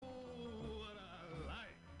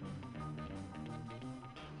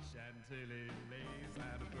Chantilly lace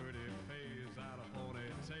and a pretty face and a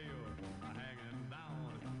ponytail hanging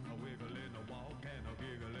down, a wiggle in the walk and a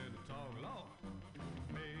giggle in the talk. Lord,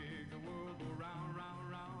 make the world go round,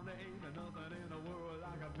 round, round. There ain't nothing in the world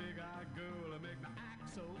like a big-eyed girl. Make me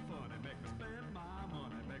act so funny, make me spend my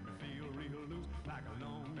money, make me feel real loose like a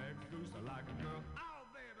long-necked goose, like a girl. Oh,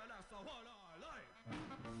 baby, that's the what I like.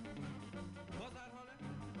 What's that, honey?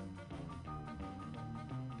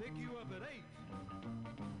 Pick you up at 8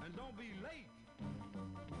 and don't be late.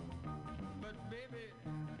 But baby,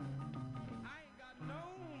 I ain't got no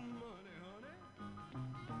money, honey.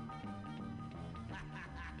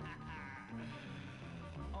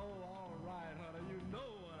 Oh, all right, honey, you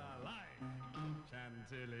know what I like.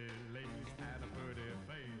 Chantilly lace and a pretty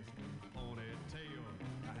face, ponytail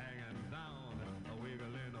hanging down, a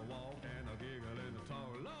wiggle in the walk and a giggle in the talk.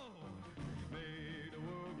 Lord, make the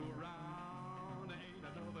world go round. There ain't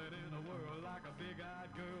nothing in the world like a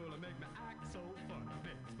big-eyed girl to make me act so funny,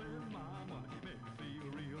 make me spend my money, make me feel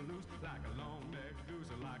real loose like a long-necked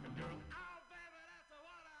goose, like a girl. Oh, baby, that's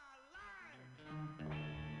what I like.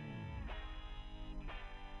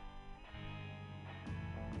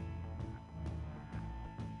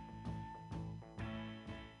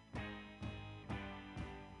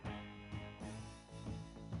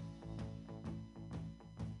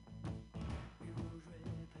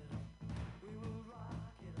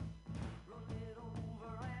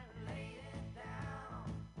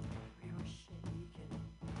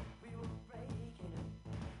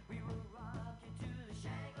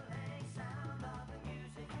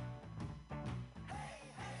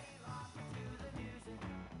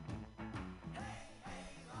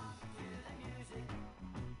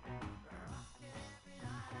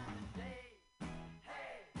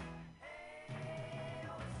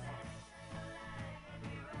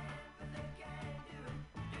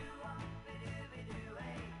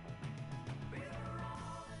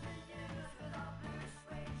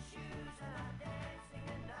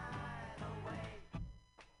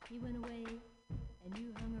 He went away, and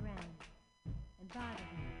you hung around and bothered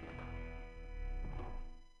him.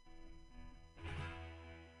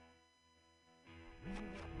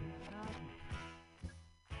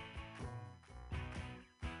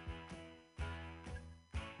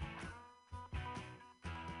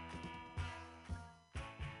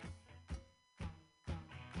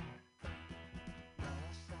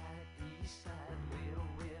 West side, east side, little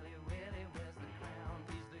Willie, Willie, where's the crown?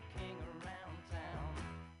 He's the king around town.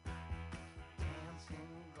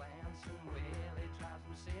 Dancing, glancing, Willie drives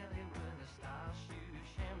him silly with a star shoe,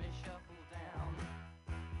 shimmy, shuffle down.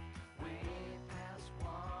 Way past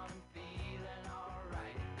one, I'm feeling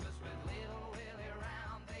alright, 'cause with little Willie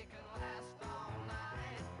around, they can last all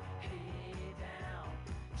night. Hey down,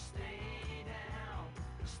 stay down,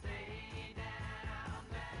 stay down,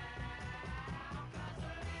 down. 'Cause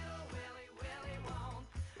little Willie, Willie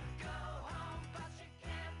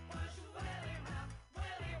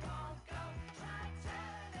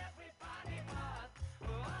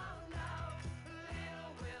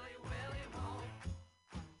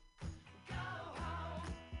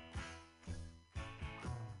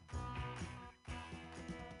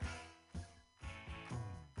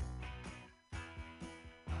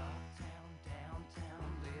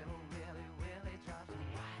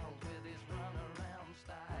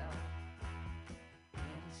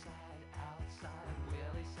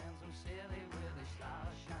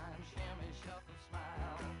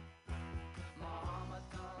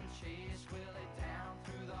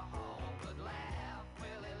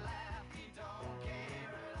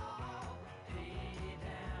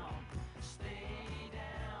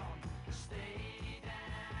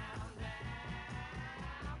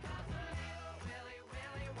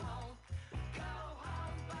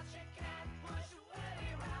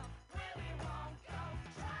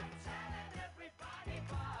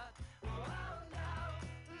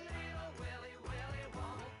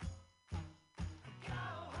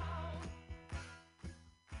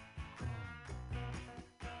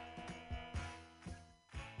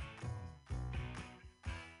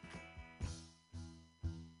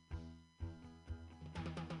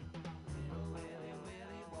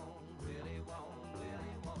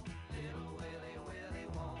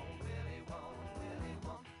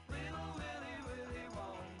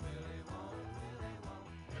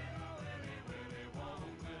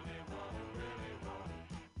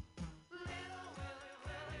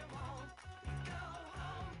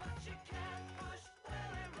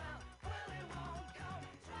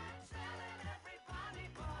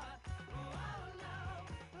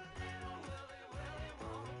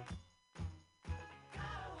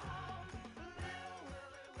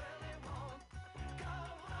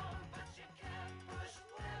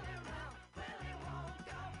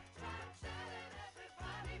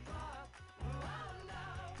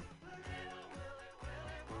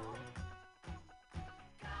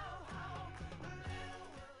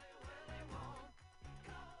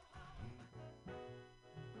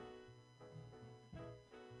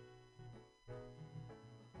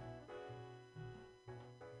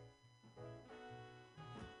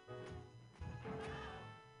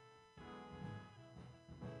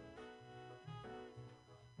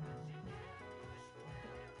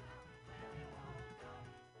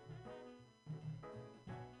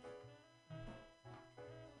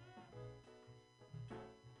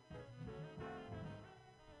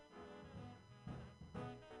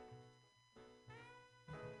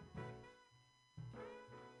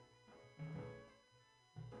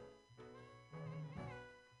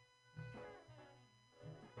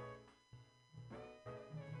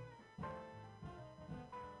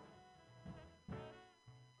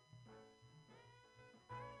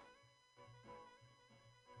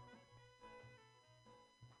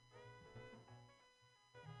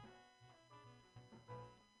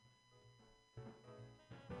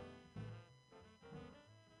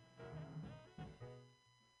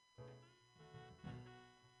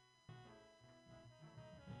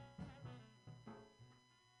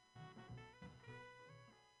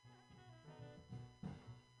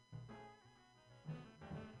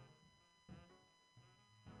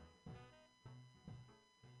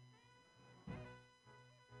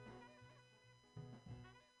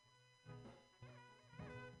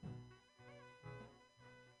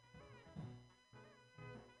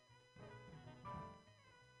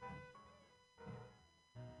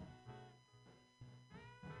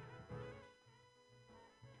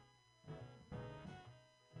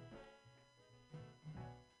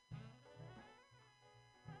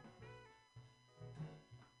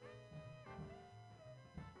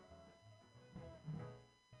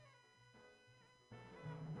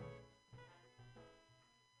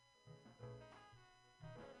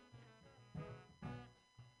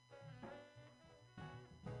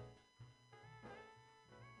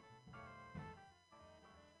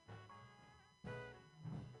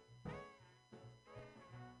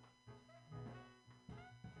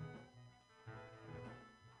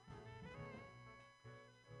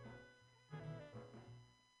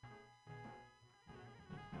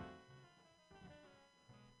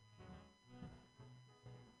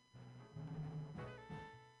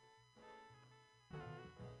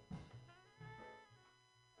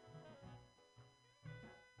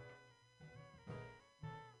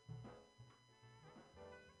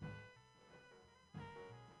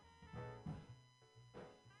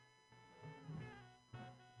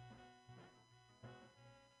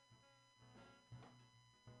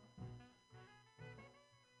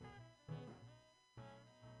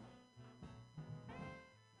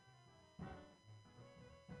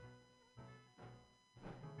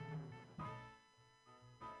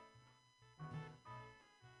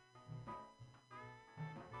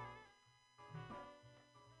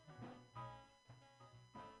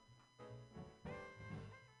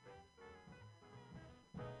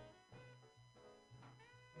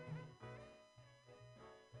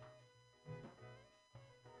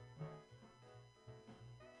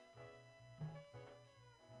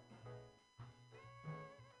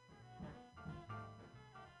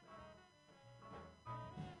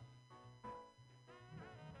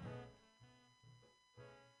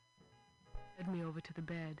led me over to the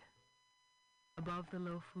bed. Above the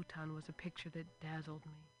low futon was a picture that dazzled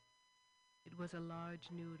me. It was a large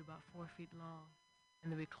nude about 4 feet long,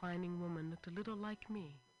 and the reclining woman looked a little like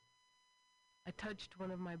me. I touched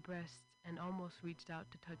one of my breasts and almost reached out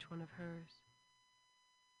to touch one of hers.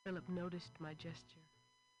 Philip noticed my gesture,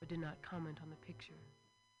 but did not comment on the picture.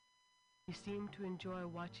 He seemed to enjoy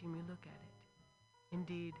watching me look at it.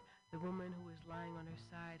 Indeed, the woman who was lying on her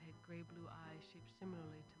side had gray-blue eyes shaped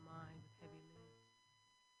similarly to mine with heavy lids.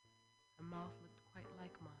 Her mouth looked quite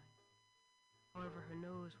like mine. However, her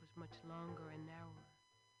nose was much longer and narrower,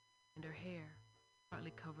 and her hair,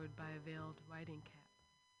 partly covered by a veiled riding cap,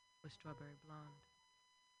 was strawberry blonde.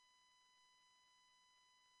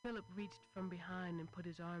 Philip reached from behind and put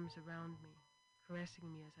his arms around me, caressing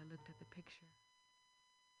me as I looked at the picture.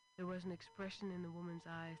 There was an expression in the woman's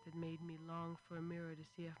eyes that made me long for a mirror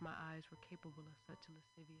to see if my eyes were capable of such a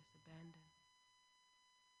lascivious abandon.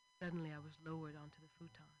 Suddenly, I was lowered onto the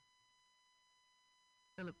futon.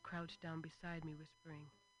 Philip crouched down beside me,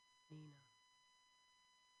 whispering, "Nina."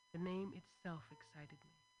 The name itself excited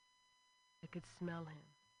me. I could smell him,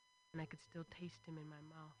 and I could still taste him in my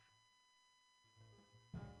mouth.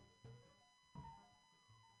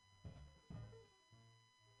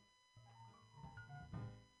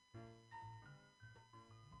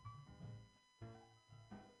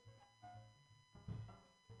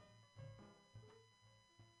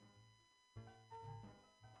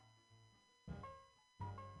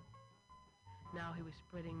 Now he was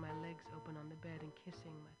spreading my legs open on the bed and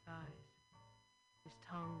kissing my thighs. His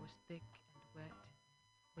tongue was thick and wet.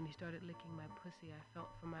 When he started licking my pussy, I felt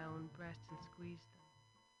for my own breasts and squeezed them.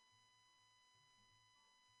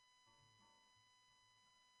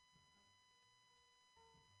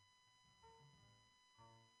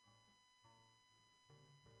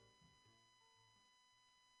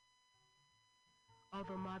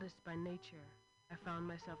 Although modest by nature, I found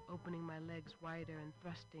myself opening my legs wider and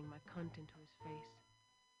thrusting my cunt into his face.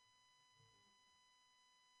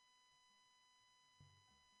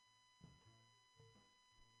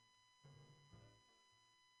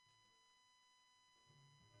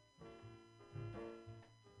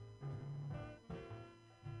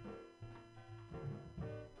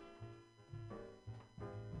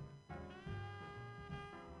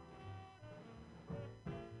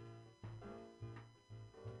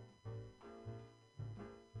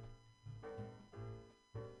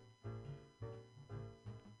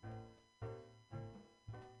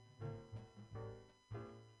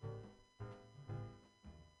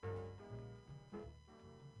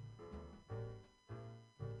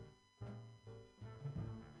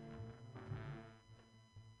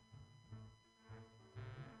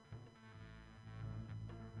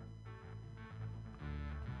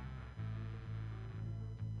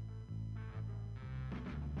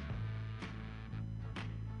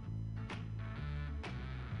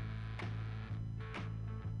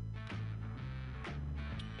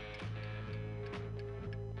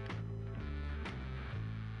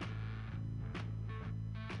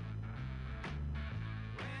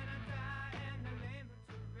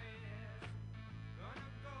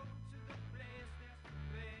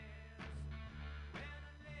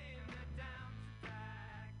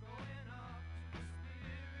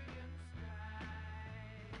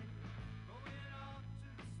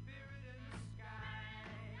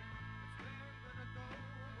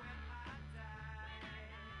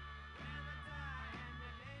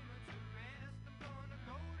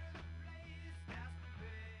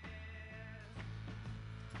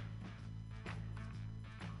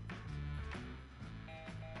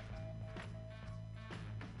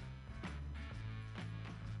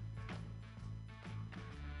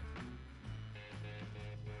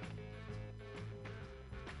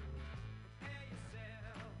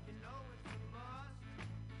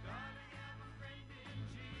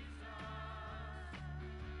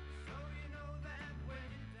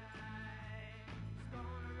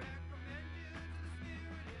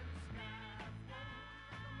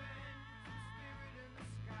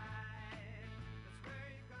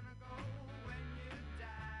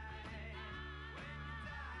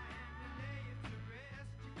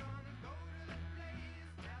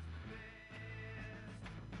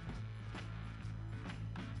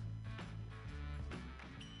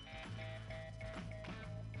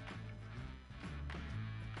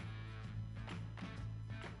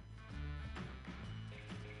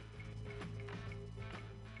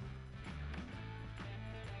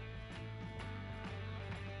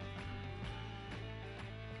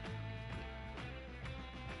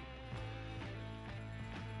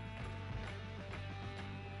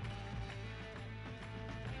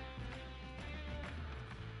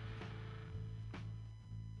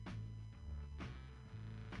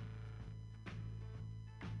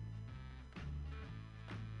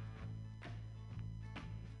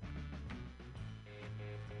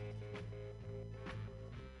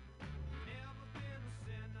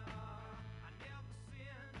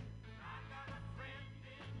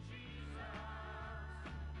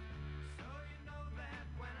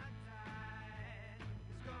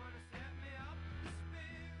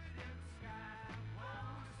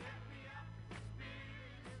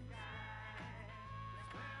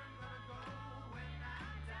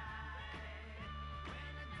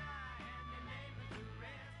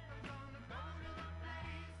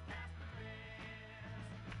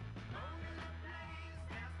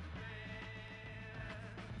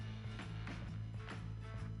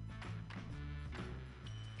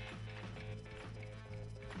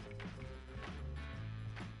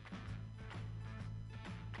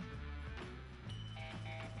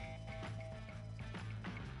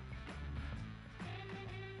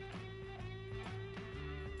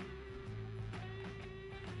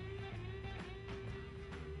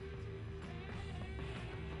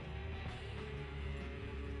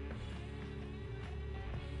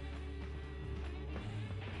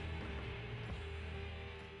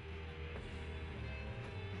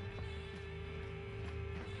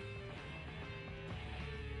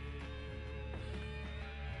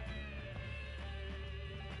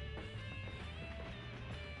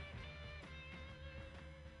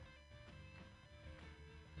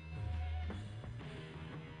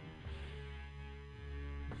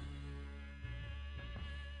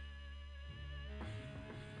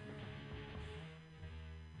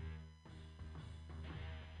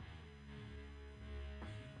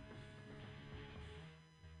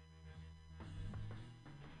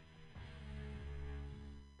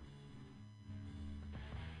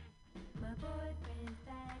 boyfriend's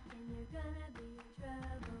back and you're gonna be in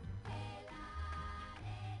trouble. Hey la,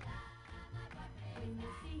 my boyfriend. When you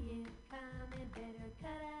see him coming, better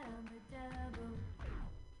cut out on the double.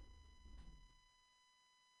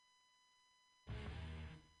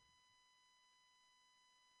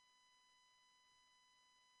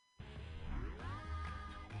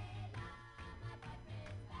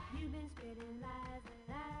 You've been spreading lies that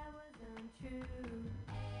I was untrue.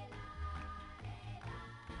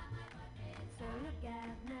 So look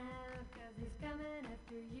out now, 'cause he's coming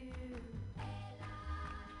after you.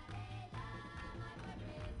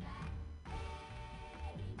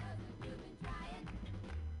 He knows that you've been trying,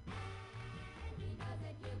 and he knows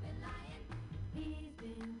that you've been lying. He's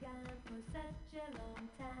been gone for such a long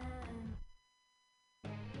time.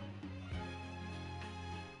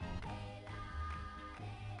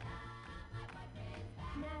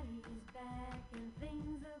 Now he's back and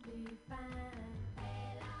things will be fine.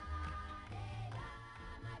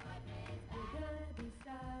 You're gonna be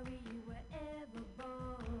sorry you were ever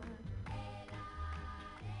born.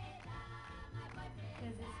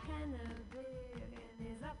 'Cause it's kinda big and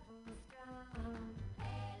he's awful strong.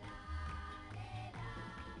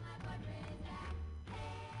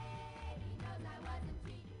 He knows I wasn't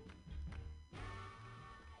cheating.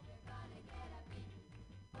 Now you're gonna get a beating.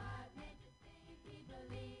 What made you think he'd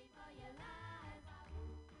believe all your lies?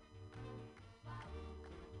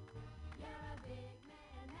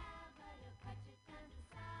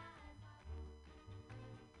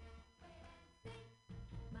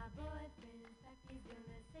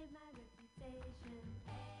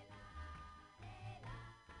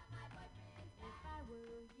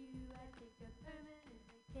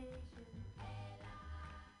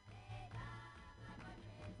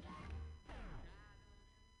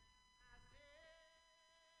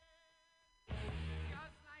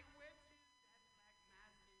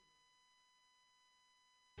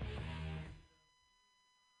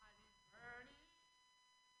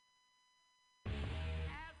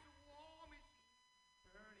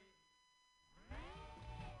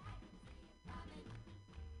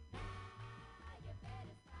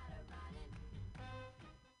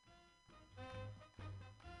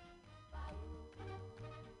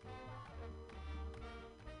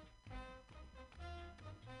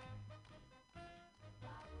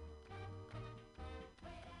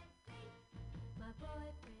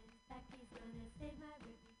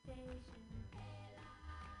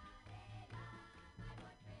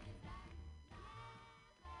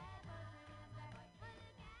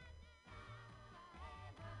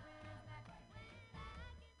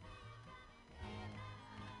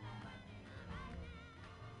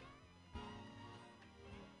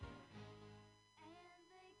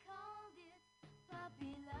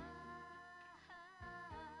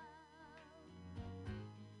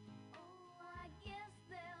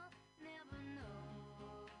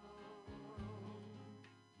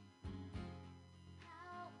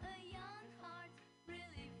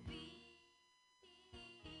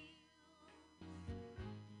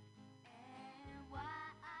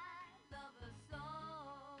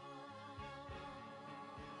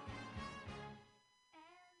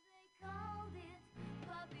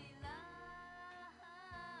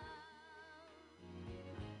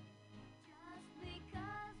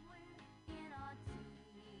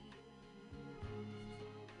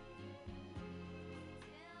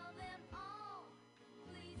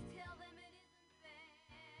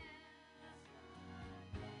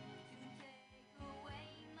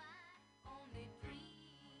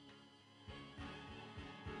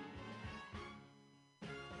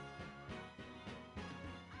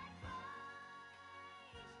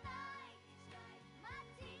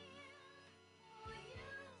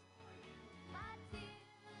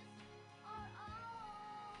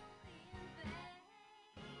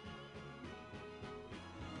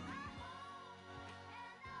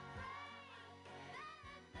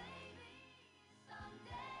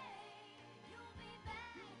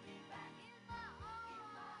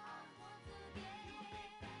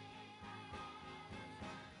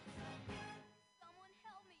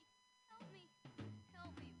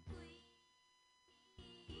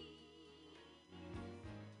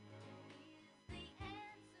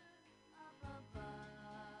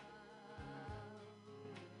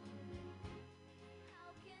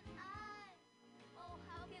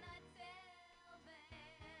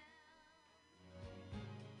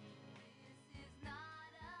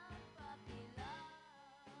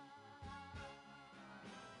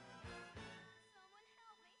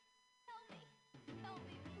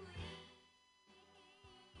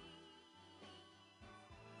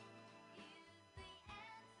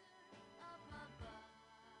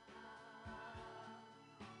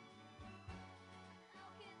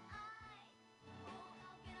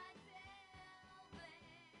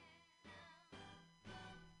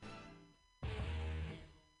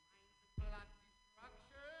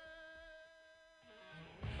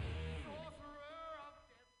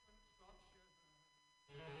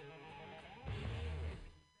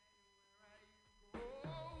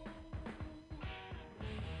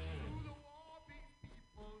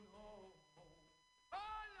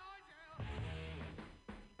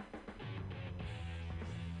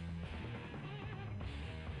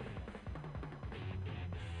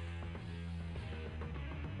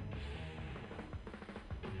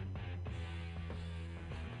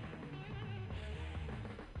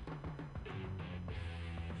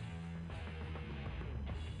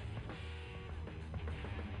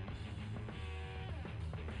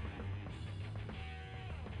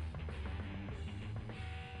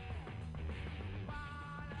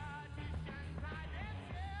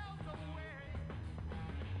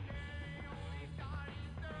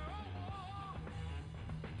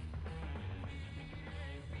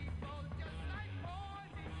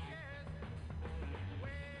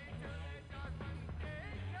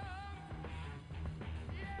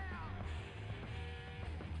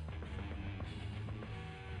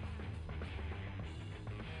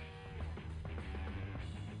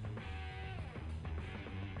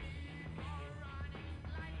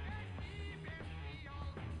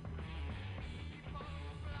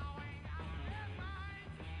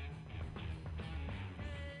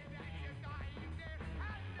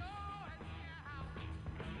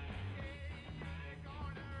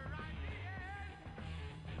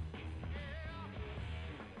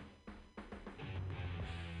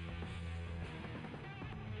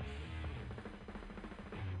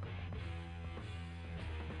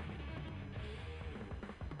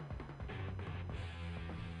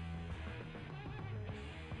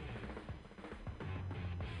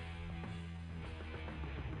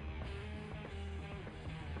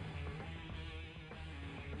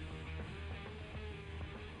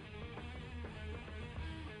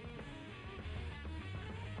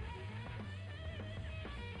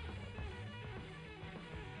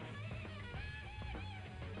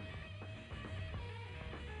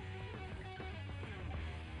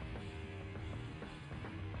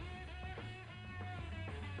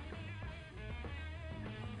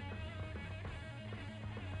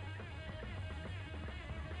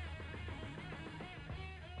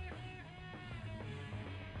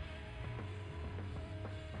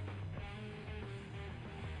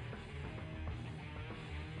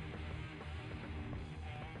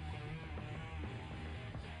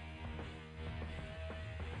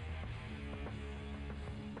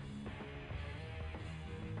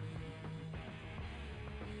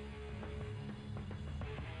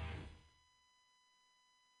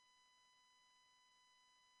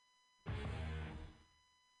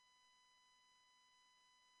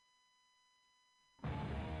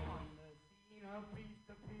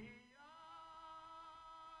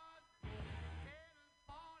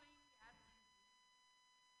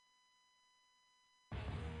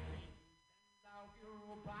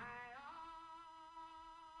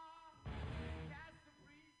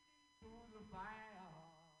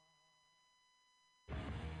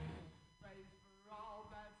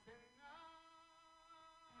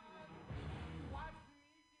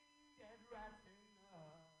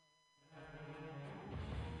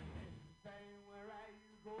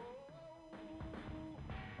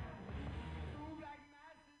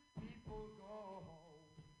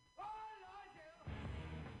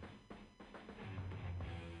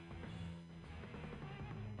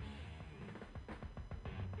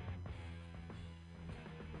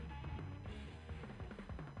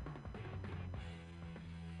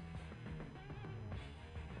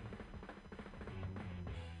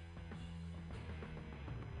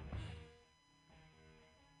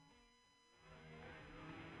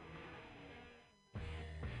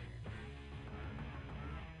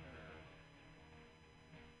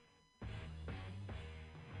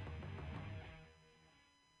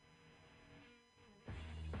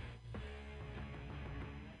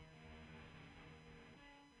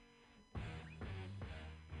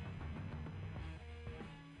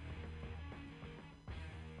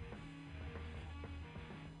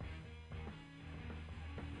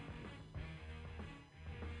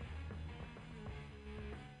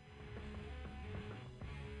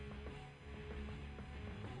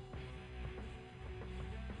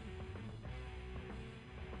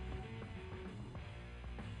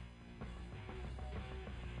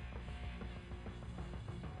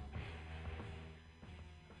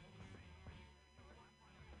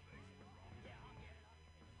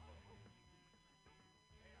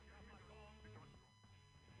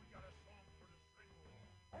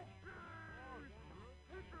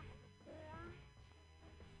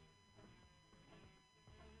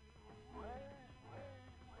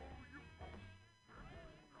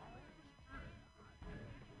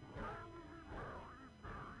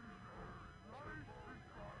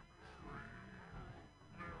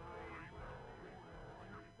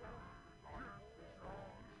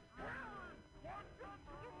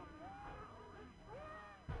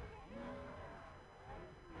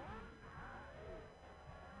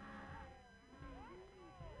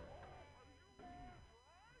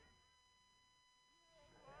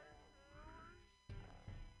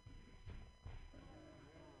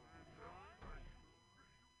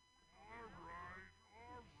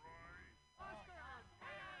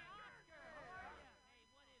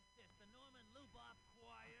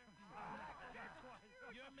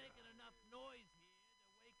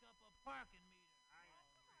 parking meter.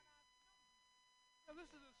 Yeah, this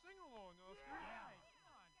is a sing-along, Oscar. Right, come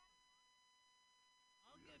on.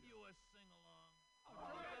 I'll give you a sing-along.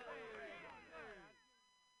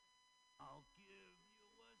 I'll give you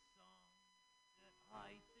a song that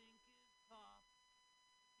I think is pop.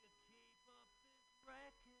 You keep up this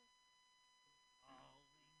racket,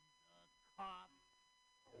 calling the cops.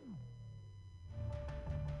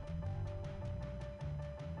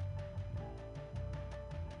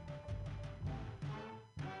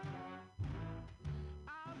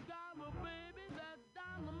 I've got a baby that's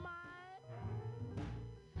dynamite.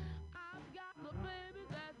 I've got a baby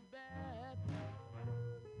that's bad.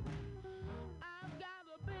 I've got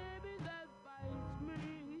a baby that bites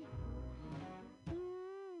me.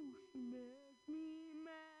 Ooh, she makes me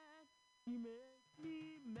mad. She makes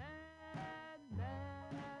me mad,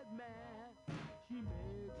 mad, mad. She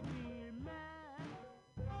makes me mad.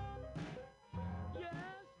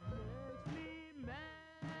 Yes, she makes me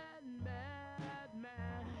mad, mad,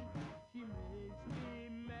 mad. She makes me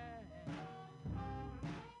mad.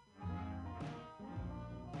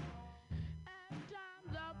 At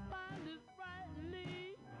times I find it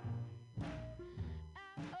frightening.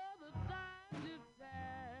 At other times it's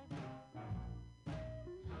sad.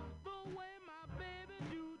 The way my baby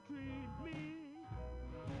do treat me.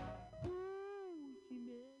 Ooh, she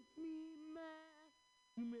makes me mad.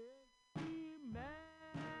 She makes me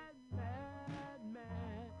mad, mad,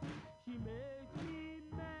 mad. She makes me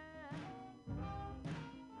mad.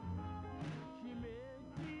 She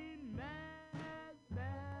makes me mad,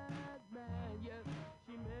 mad, mad. Yes,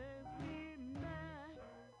 she makes me mad.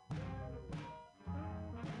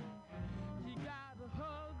 She got a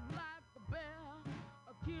hug like a bear,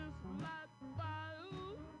 a kiss like fire.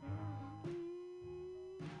 Ooh,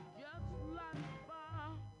 just like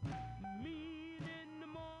fire. Mean in the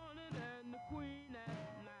morning and the queen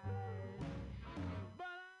at night. But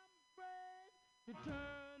I'm afraid to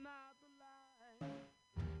turn out the light.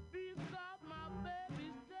 Because my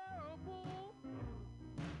baby's terrible.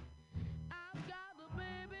 I've got a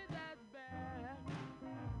baby that's bad.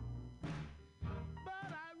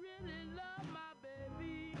 But I really love my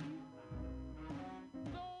baby.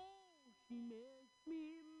 So she makes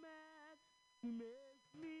me mad. She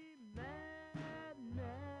makes me mad,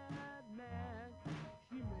 mad, mad.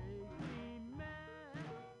 She makes me mad.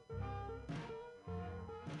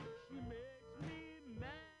 She makes me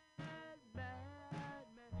mad, mad,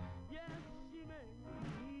 mad. Yes, she makes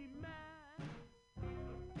me mad.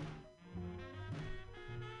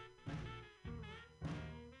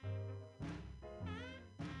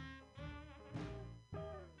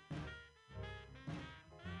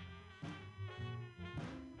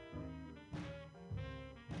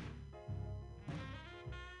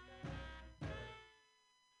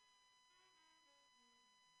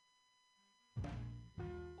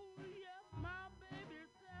 Oh yes, my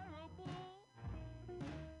baby's terrible.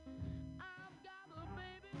 I've got a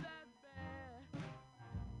baby that's bad.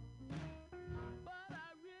 But I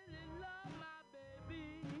really love my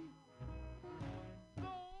baby.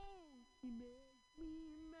 So she makes me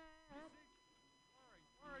mad.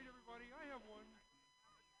 All right, everybody, I have one.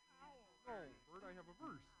 No, Bert, I have a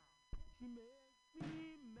verse. She makes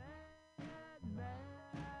me mad,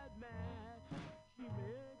 mad, mad. She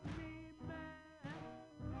makes me mad.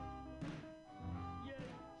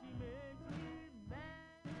 Yes, she makes me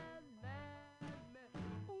mad, mad, mad.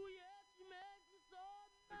 Oh yes, she makes me so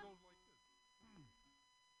It mad. goes like this.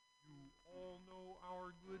 You all know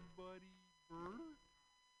our good buddy Bert,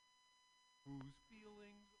 whose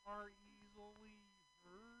feelings are easily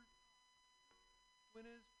hurt. When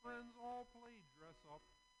his friends all play dress up,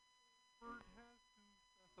 Bert has to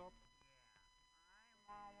fess up. I'm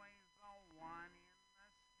always the one in the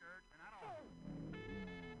skirt. And I don't.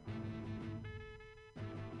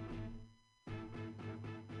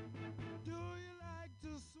 Do you like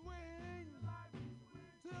to swing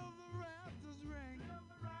till the rafters ring?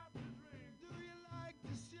 Do you like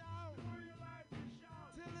to shout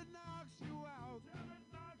till it knocks you out?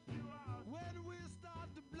 When we start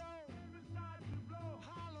to blow,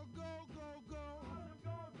 holler go, go, go.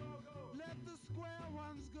 Let the square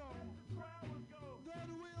ones go.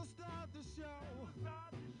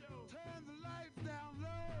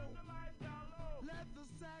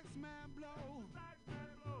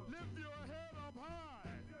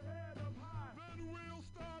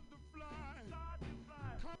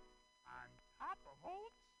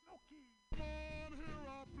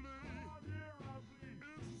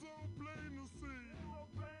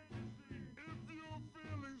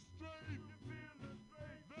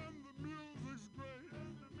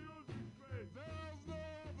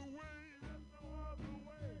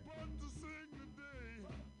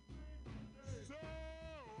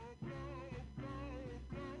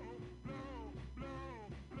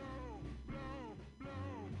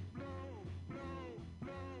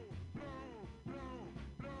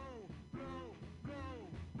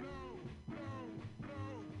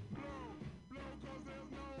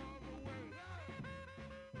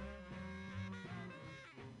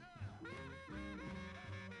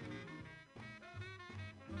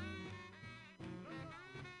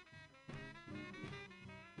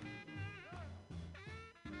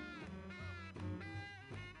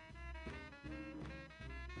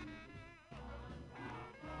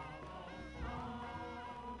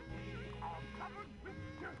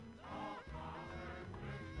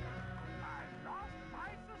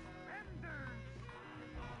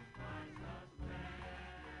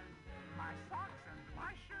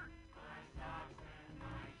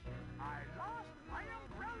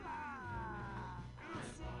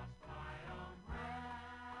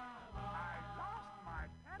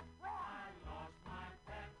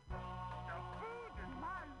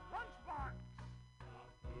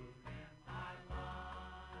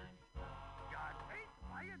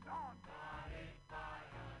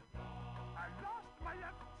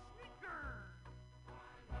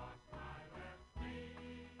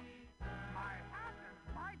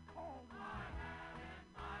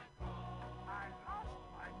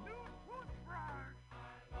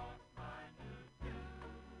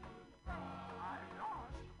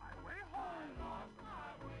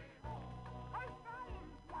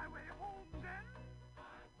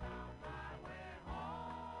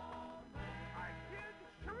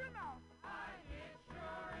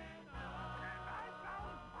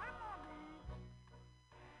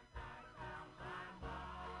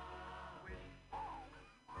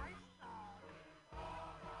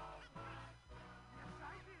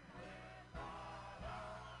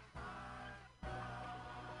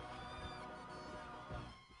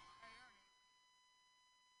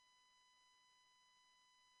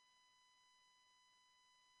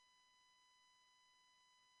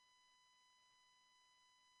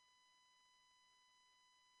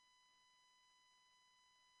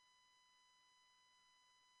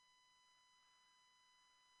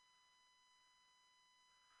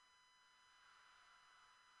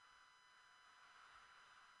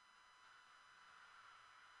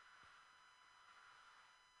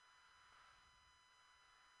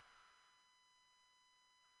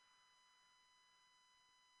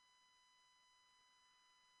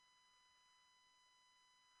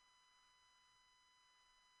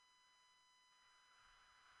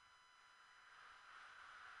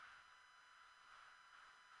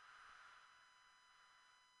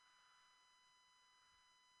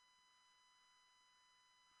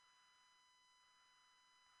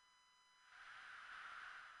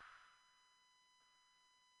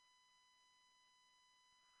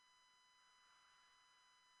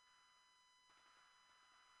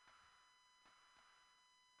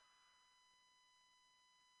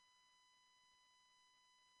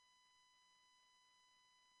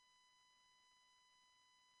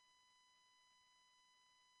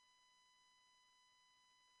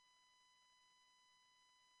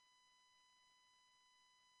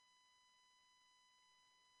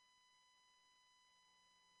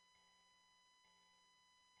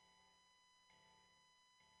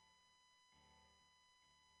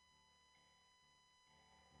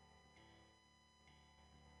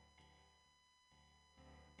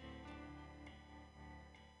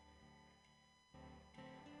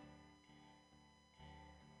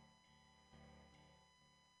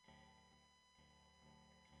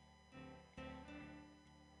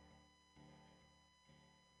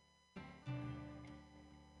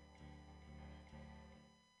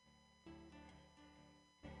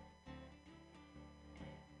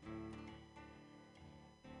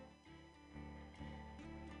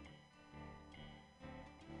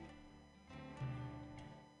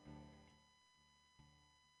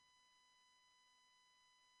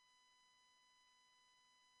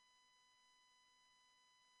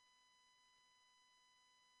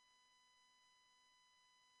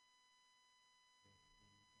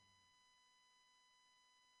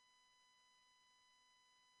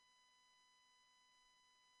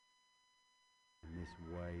 this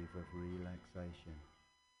wave of relaxation.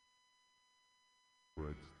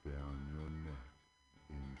 Spreads down your neck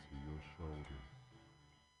into your shoulders,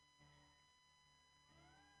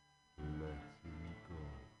 letting go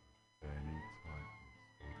of any tightness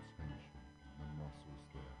or tension in the muscles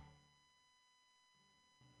there.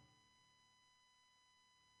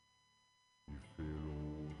 You feel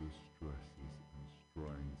all the stresses and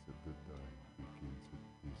strains of the day begin to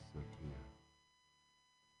disappear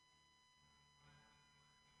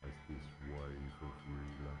as this wave of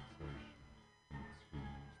relaxation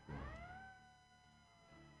continues down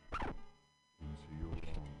into your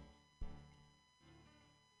arms,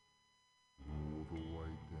 all the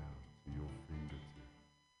way down to your fingertips.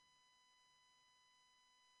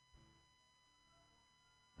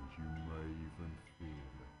 And you may even feel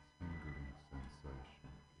a tingling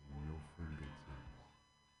sensation in your fingertips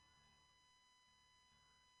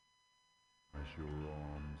as your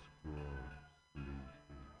arms grow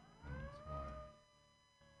sleepy and tired.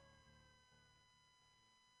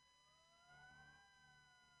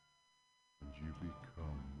 And you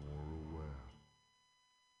become more aware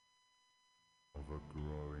of a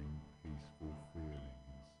growing peaceful feeling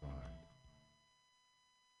inside.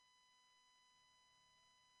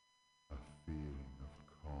 A feeling of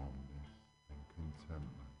calmness and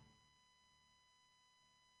contentment,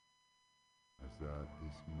 as at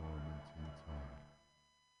this moment in time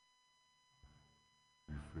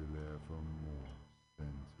you feel ever more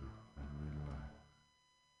centered and relaxed.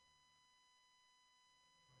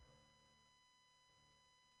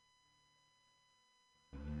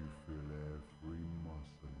 And you feel every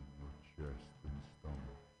muscle in your chest and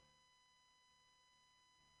stomach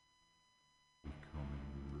becoming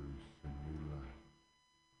loose and relaxed,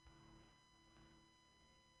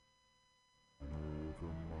 and all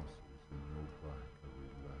the muscles in your back are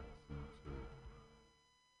relaxing too,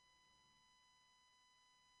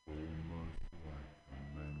 almost like a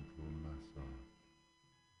mental massage,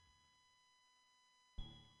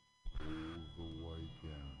 all the way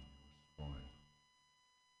down your spine.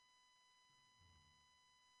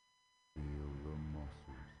 Feel the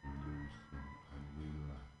muscles loosen and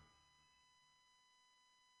relax,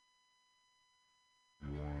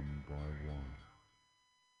 one by one,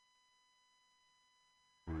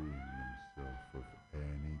 freeing themselves of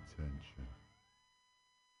any tension.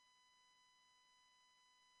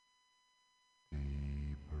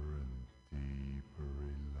 Deeper and deeper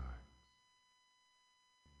relaxed.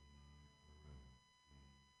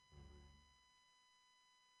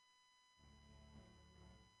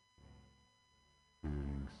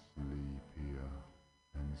 Feeling sleepier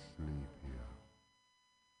and sleepier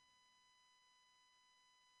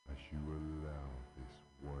as you allow this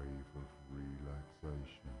wave of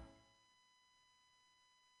relaxation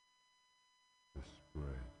to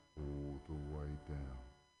spread all the way down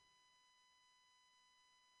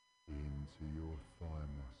into your thigh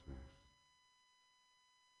muscles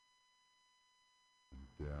and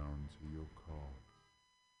down to your calves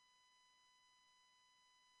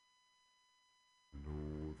and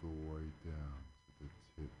all the way down to the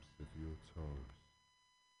tips of your toes,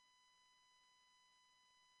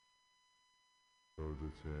 so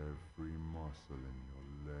that every muscle in your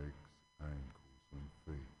legs, ankles and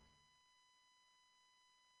feet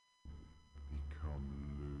become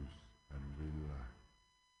loose and relaxed.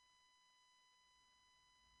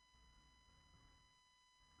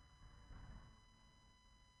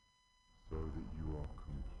 So that you are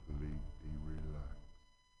completely relaxed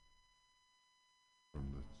from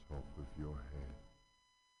the top of your head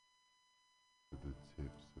to the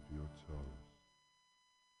tips of your toes.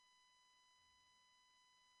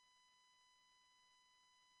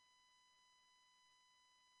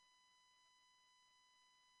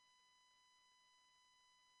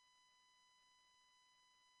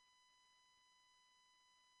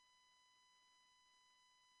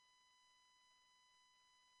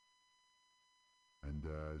 And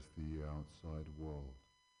as the outside world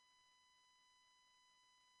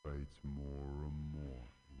fades more and more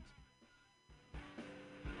into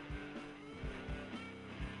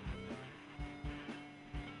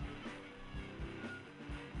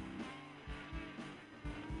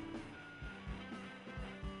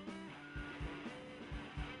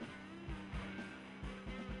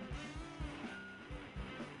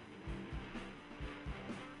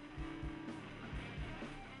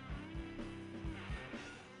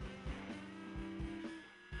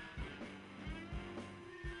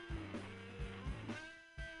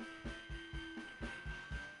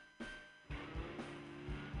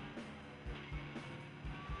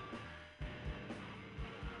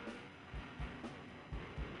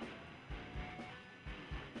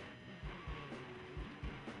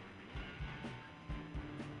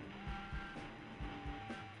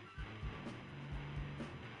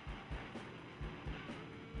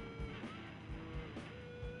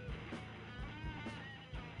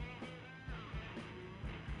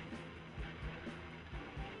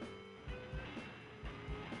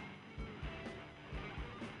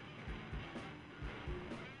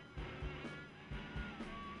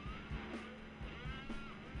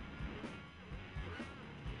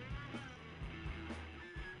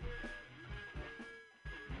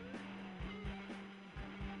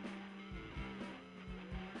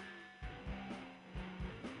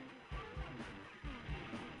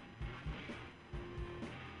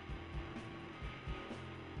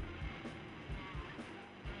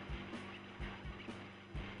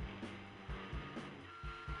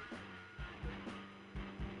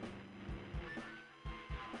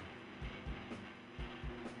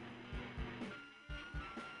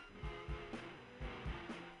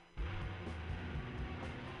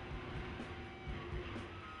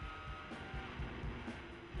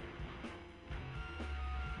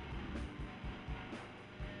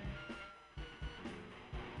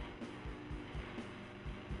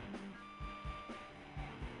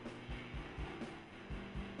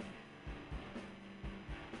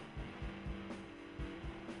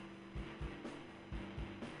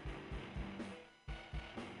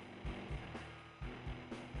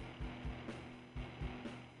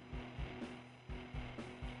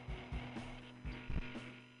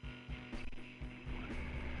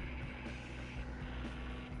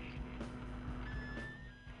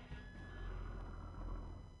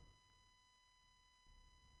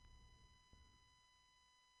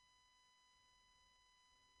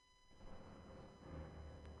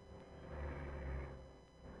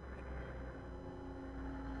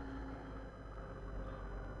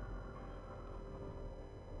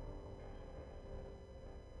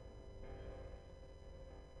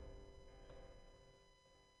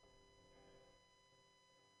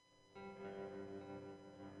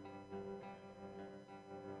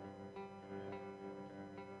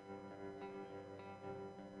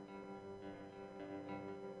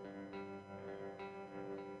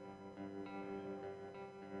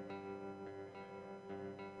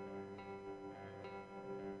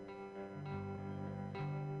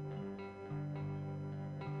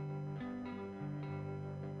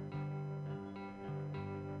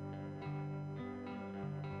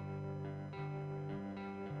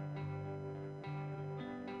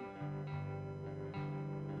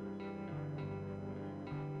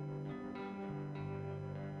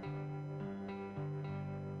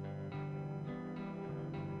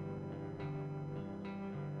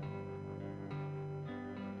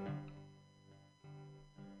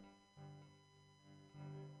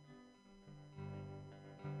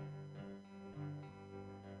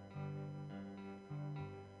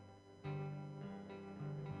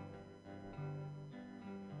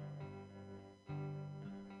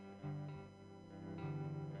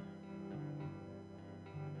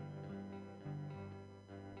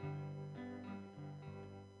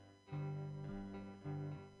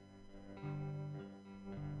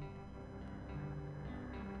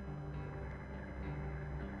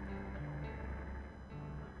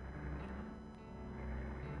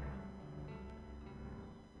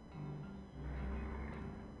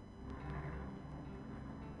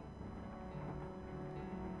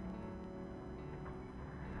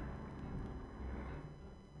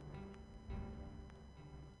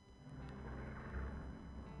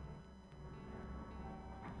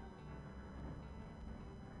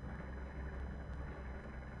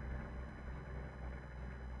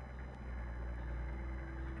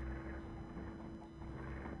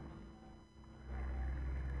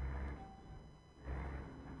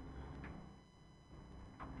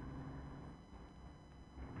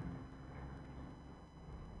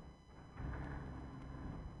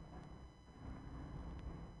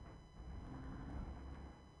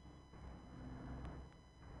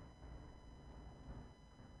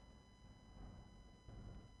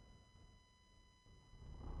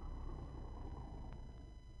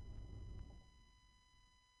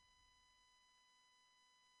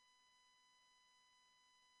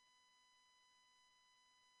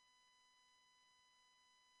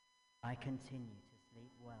I continue to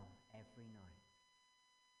sleep well every night.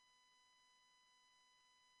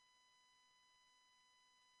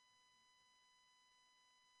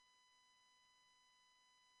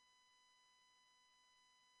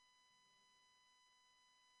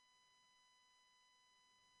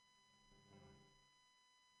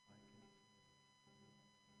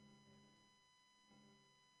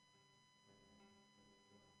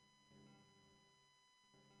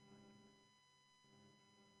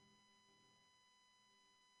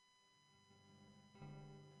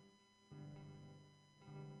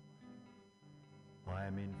 I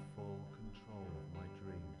am in full control of my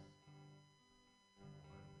dreams.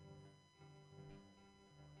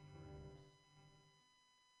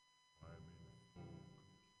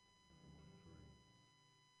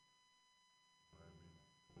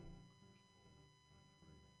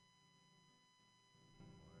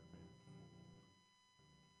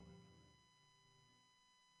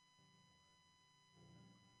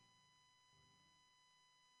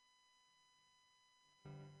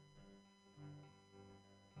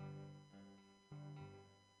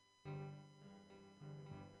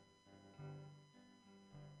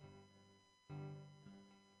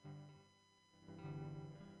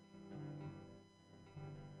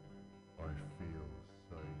 I feel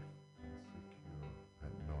safe and secure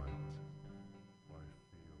at night. I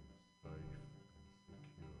feel safe and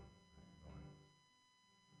secure at night.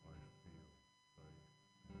 I feel safe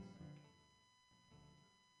and secure.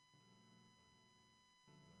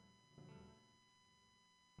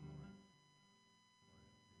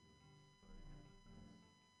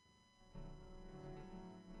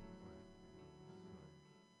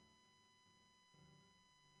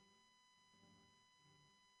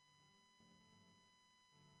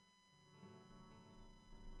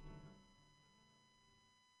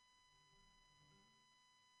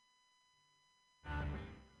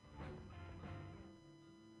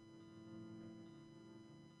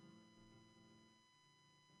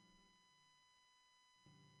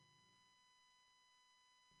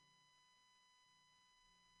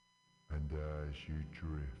 And as you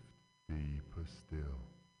drift deeper still,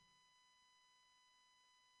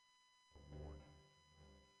 I want you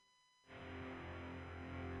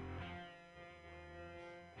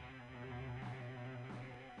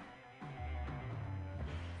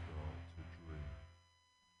to dream.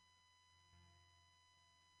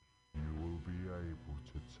 You will be able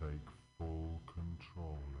to take full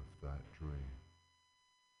control of that dream.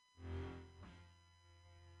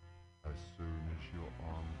 As soon as your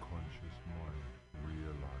unconscious mind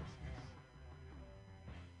realizes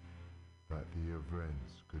that the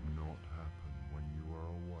events could not happen when you are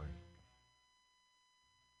awake,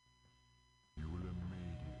 you will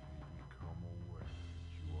immediately become aware that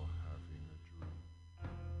you are having a dream.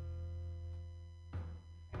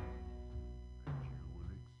 And you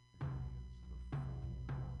will experience the full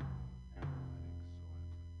wonder and excitement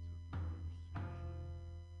of lucid dreaming.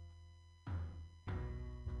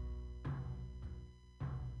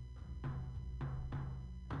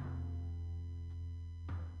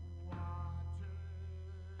 What is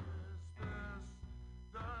this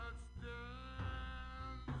that's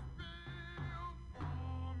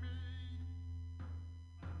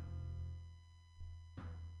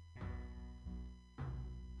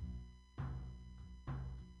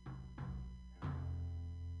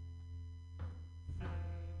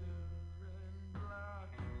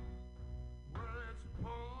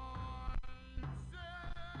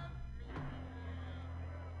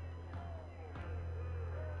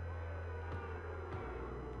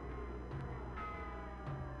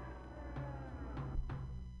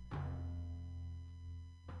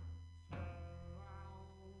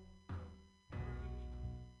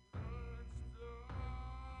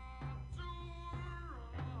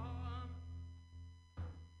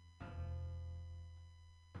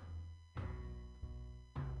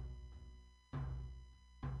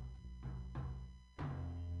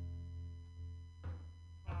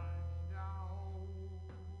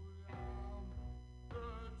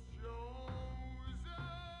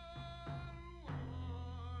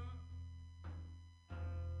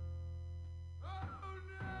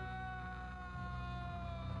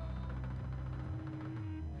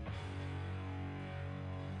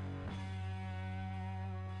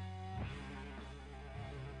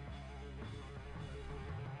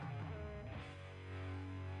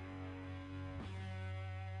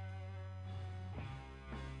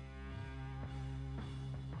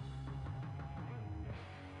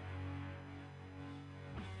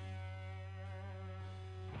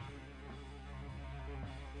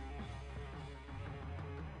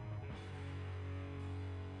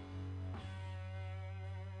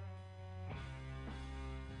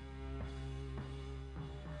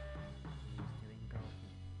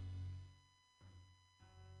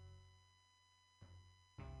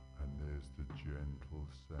the gentle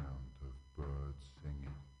sound of birds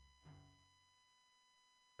singing,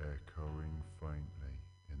 echoing faintly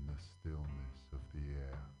in the stillness of the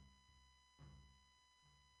air.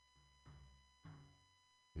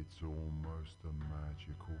 It's almost a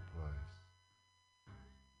magical place,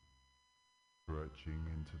 stretching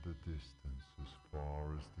into the distance as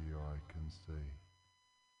far as the eye can see,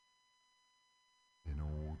 in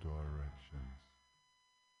all directions.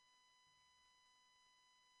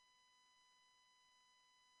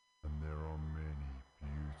 And there are many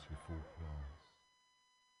beautiful plants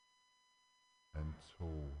and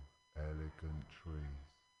tall, elegant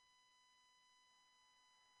trees.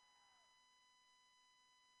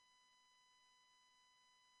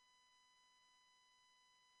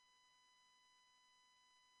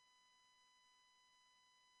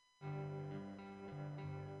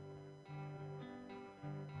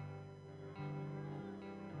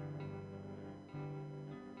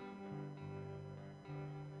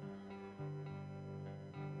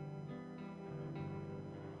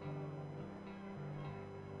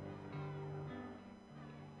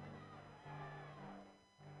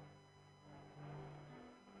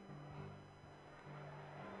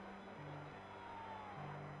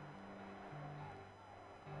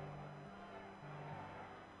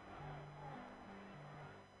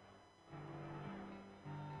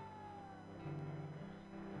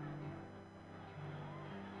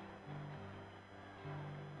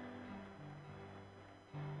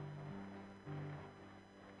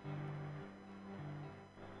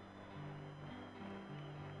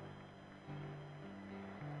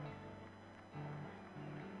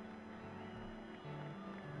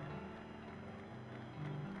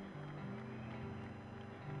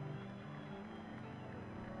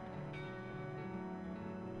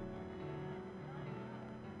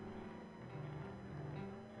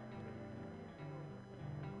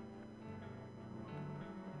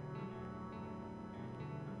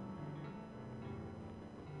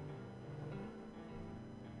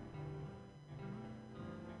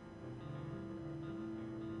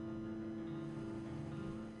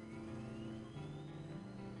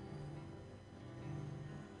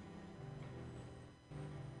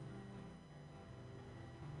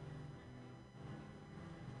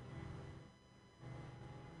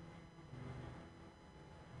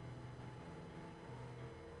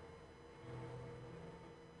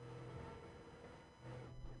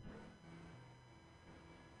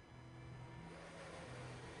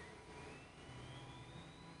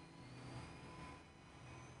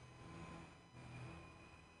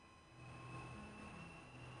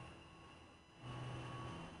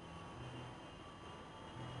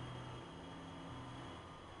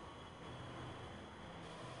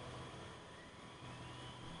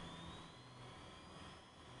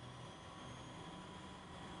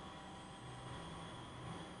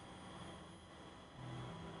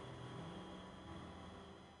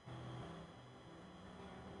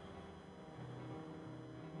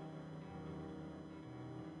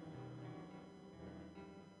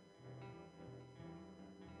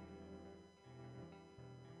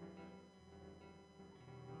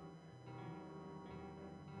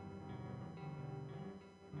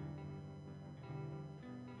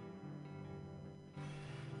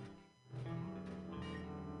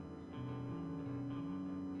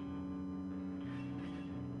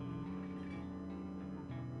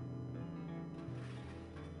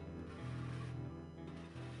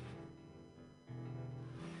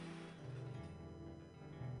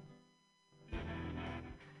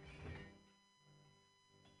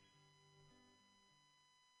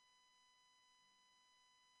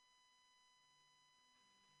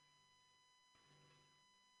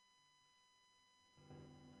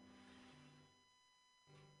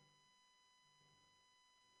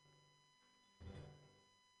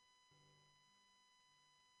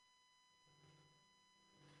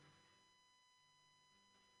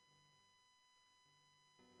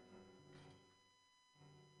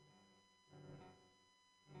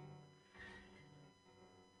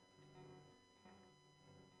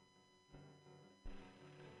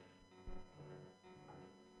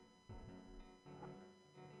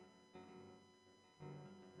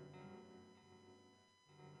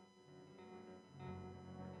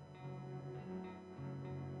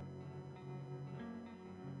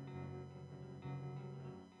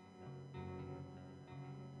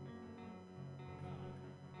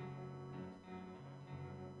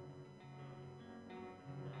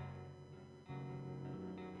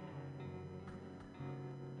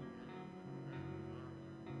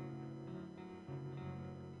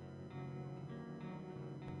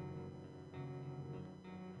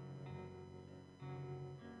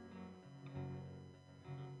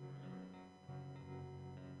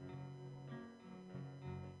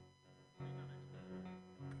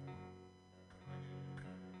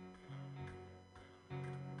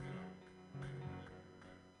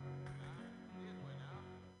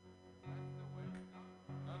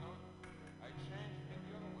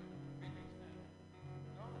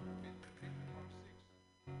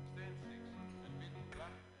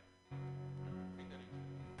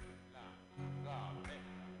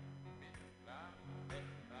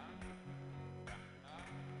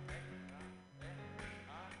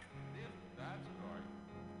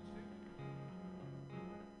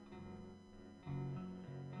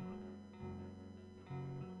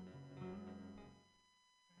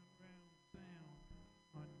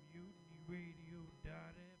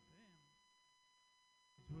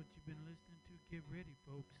 Get ready,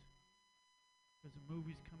 folks, because the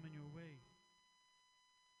movie's coming your way.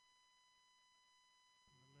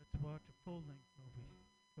 Let's watch a full-length movie,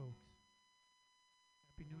 folks.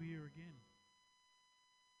 Happy New Year again.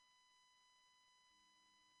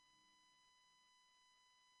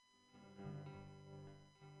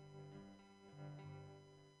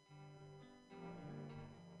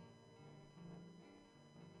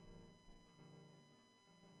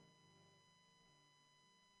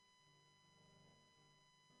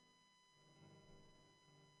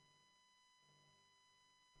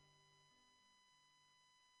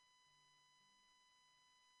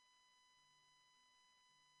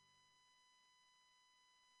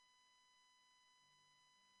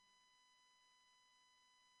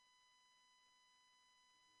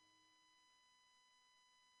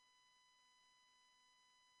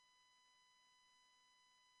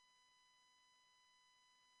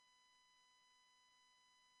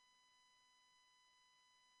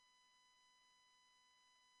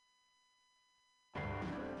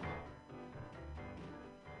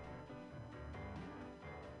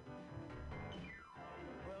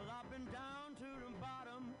 Well, I've been down to the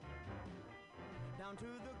bottom, down to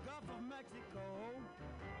the Gulf of Mexico.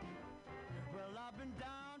 Well, I've been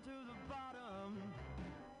down to the bottom,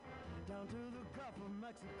 down to the Gulf of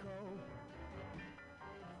Mexico.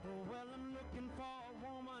 Oh, well, I'm looking for a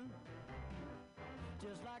woman,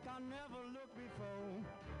 just like I never looked before.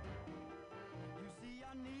 You see,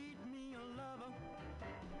 I need me a lover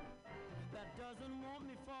that doesn't want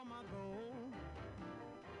me for my goal.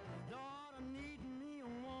 Lord, I need me a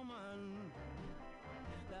woman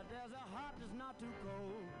that there's a heart that's not too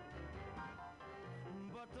cold.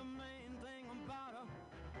 But the main thing about her,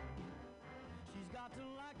 she's got to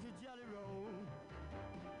like the jelly roll.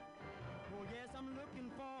 Oh yes, I'm looking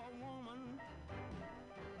for a woman.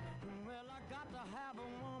 Well, I got to have a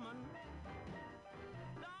woman.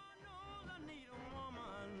 Lord knows I need a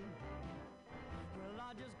woman. Well,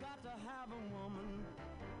 I just got to have a woman.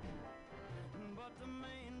 But the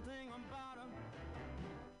main thing about her,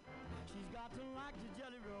 she's got to like the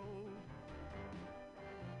jelly roll.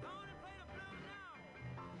 Go on and play the blues now.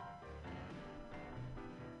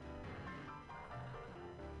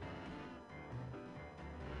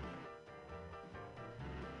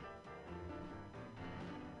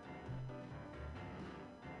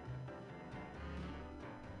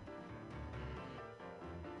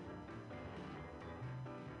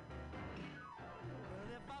 Well,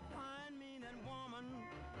 if I find me that woman,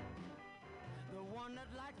 the one that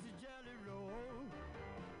likes the jelly